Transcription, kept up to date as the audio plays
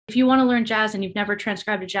if you want to learn jazz and you've never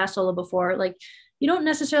transcribed a jazz solo before, like you don't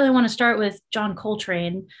necessarily want to start with John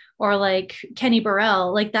Coltrane or like Kenny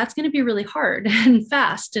Burrell. Like that's going to be really hard and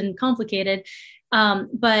fast and complicated.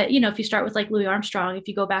 But if you start with like Louis Armstrong, if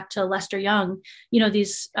you go back to Lester Young,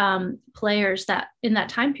 these players that in that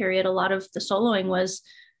time period, a lot of the soloing was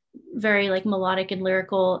very like melodic and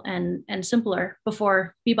lyrical and simpler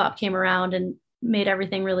before bebop came around and made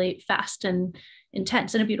everything really fast and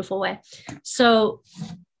intense in a beautiful way. So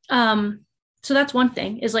so that's one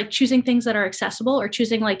thing, is like choosing things that are accessible, or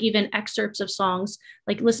choosing like even excerpts of songs,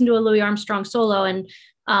 like listen to a Louis Armstrong solo and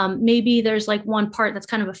maybe there's like one part that's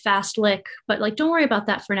kind of a fast lick, but like, don't worry about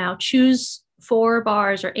that for now. Choose 4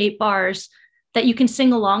 bars or 8 bars that you can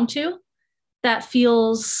sing along to, that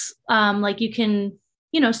feels like you can,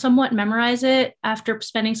 somewhat memorize it after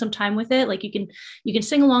spending some time with it. Like you can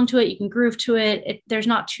sing along to it, you can groove to it. There's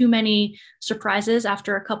not too many surprises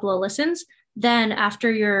after a couple of listens. Then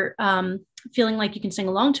after you're feeling like you can sing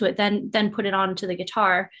along to it, then put it onto the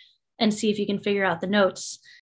guitar and see if you can figure out the notes.